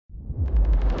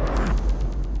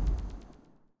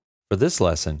For this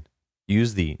lesson,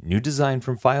 use the New Design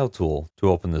from File tool to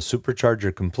open the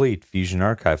Supercharger Complete Fusion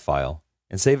Archive file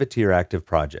and save it to your active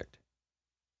project.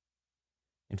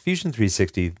 In Fusion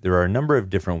 360, there are a number of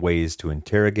different ways to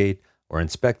interrogate or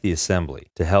inspect the assembly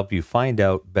to help you find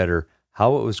out better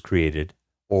how it was created,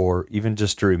 or even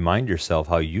just to remind yourself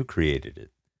how you created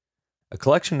it. A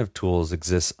collection of tools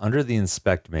exists under the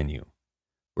Inspect menu,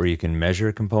 where you can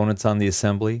measure components on the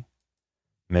assembly,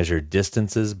 measure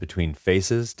distances between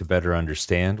faces to better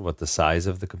understand what the size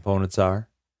of the components are,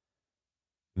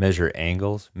 measure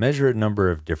angles, measure a number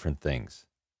of different things.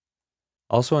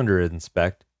 Also under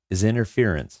Inspect is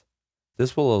Interference.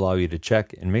 This will allow you to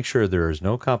check and make sure there is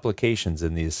no complications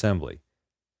in the assembly.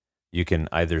 You can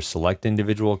either select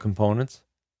individual components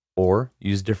or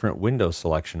use different window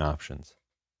selection options.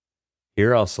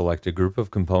 Here I'll select a group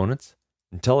of components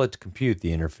and tell it to compute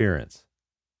the interference.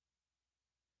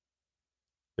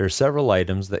 There are several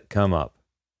items that come up.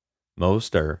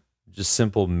 Most are just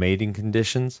simple mating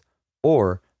conditions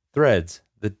or threads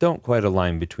that don't quite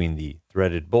align between the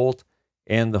threaded bolt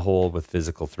and the hole with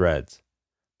physical threads.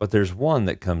 But there's one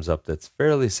that comes up that's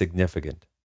fairly significant.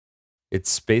 It's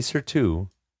spacer 2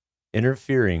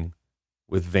 interfering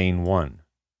with vane 1.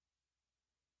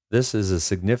 This is a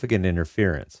significant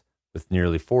interference with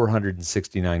nearly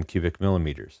 469 cubic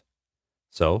millimeters.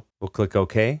 So we'll click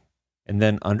OK, and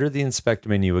then under the Inspect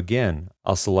menu again,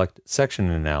 I'll select Section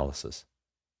Analysis.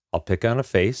 I'll pick on a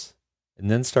face and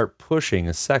then start pushing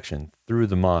a section through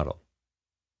the model.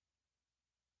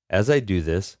 As I do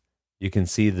this, you can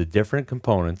see the different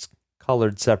components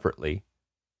colored separately,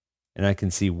 and I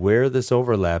can see where this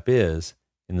overlap is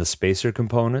in the spacer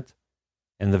component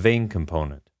and the vane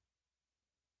component.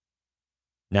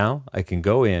 Now I can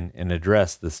go in and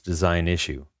address this design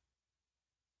issue.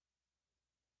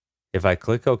 If I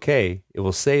click OK, it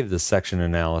will save this section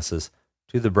analysis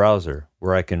to the browser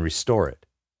where I can restore it.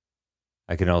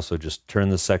 I can also just turn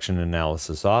the section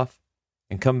analysis off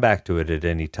and come back to it at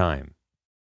any time.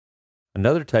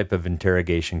 Another type of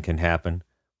interrogation can happen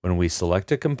when we select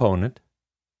a component,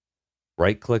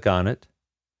 right-click on it,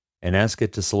 and ask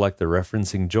it to select the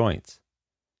referencing joints.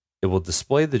 It will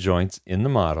display the joints in the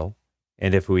model,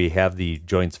 and if we have the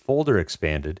joints folder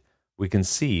expanded, we can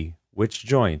see which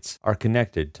joints are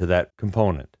connected to that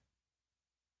component.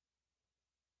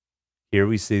 Here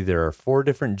we see there are 4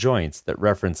 different joints that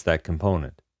reference that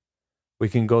component. We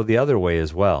can go the other way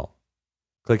as well.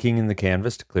 Clicking in the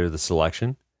canvas to clear the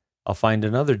selection, I'll find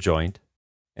another joint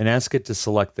and ask it to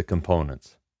select the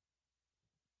components.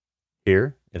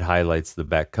 Here it highlights the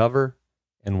back cover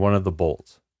and one of the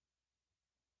bolts.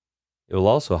 It will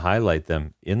also highlight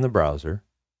them in the browser,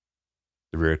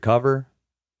 the rear cover,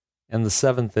 and the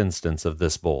 7th instance of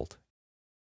this bolt.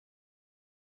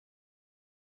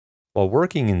 While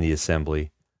working in the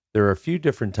assembly, there are a few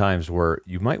different times where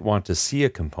you might want to see a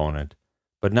component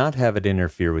but not have it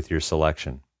interfere with your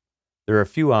selection. There are a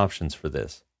few options for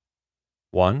this.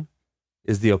 One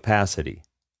is the opacity.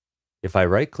 If I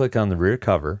right-click on the rear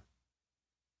cover,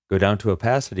 go down to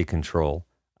opacity control,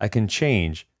 I can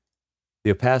change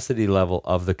the opacity level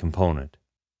of the component.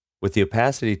 With the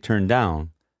opacity turned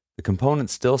down, the component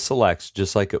still selects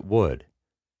just like it would.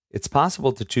 It's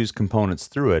possible to choose components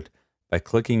through it by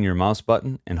clicking your mouse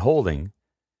button and holding.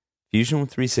 Fusion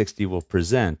 360 will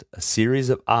present a series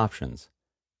of options,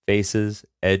 faces,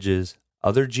 edges,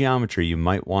 other geometry you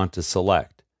might want to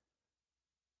select.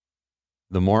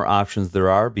 The more options there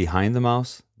are behind the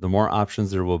mouse, the more options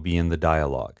there will be in the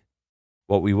dialog.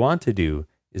 What we want to do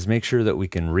is make sure that we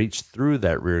can reach through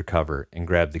that rear cover and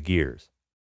grab the gears.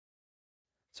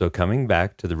 So coming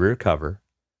back to the rear cover,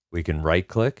 we can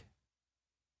right-click,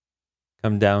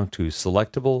 come down to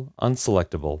Selectable,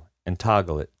 Unselectable, and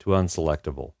toggle it to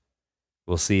Unselectable.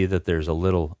 We'll see that there's a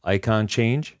little icon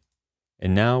change,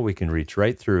 and now we can reach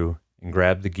right through and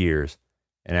grab the gears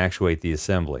and actuate the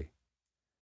assembly.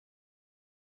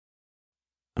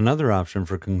 Another option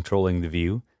for controlling the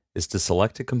view is to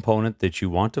select a component that you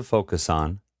want to focus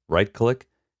on, right-click,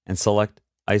 and select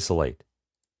Isolate.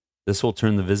 This will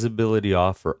turn the visibility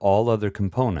off for all other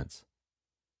components.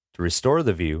 To restore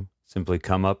the view, simply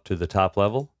come up to the top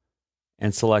level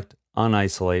and select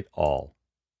Unisolate All.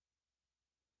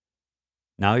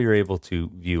 Now you're able to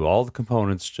view all the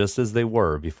components just as they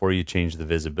were before you change the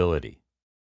visibility.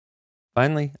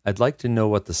 Finally, I'd like to know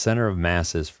what the center of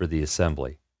mass is for the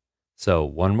assembly. So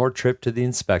one more trip to the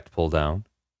Inspect pull-down.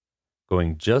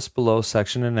 Going just below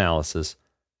Section Analysis,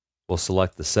 we'll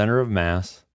select the center of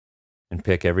mass and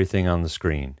pick everything on the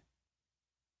screen.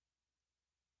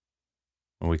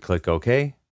 When we click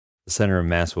OK, the center of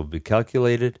mass will be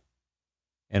calculated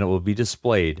and it will be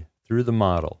displayed through the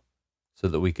model so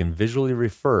that we can visually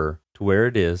refer to where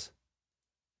it is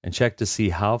and check to see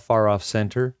how far off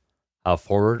center, how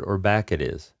forward or back it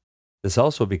is. This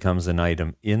also becomes an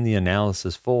item in the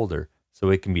analysis folder so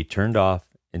it can be turned off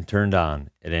and turned on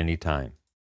at any time.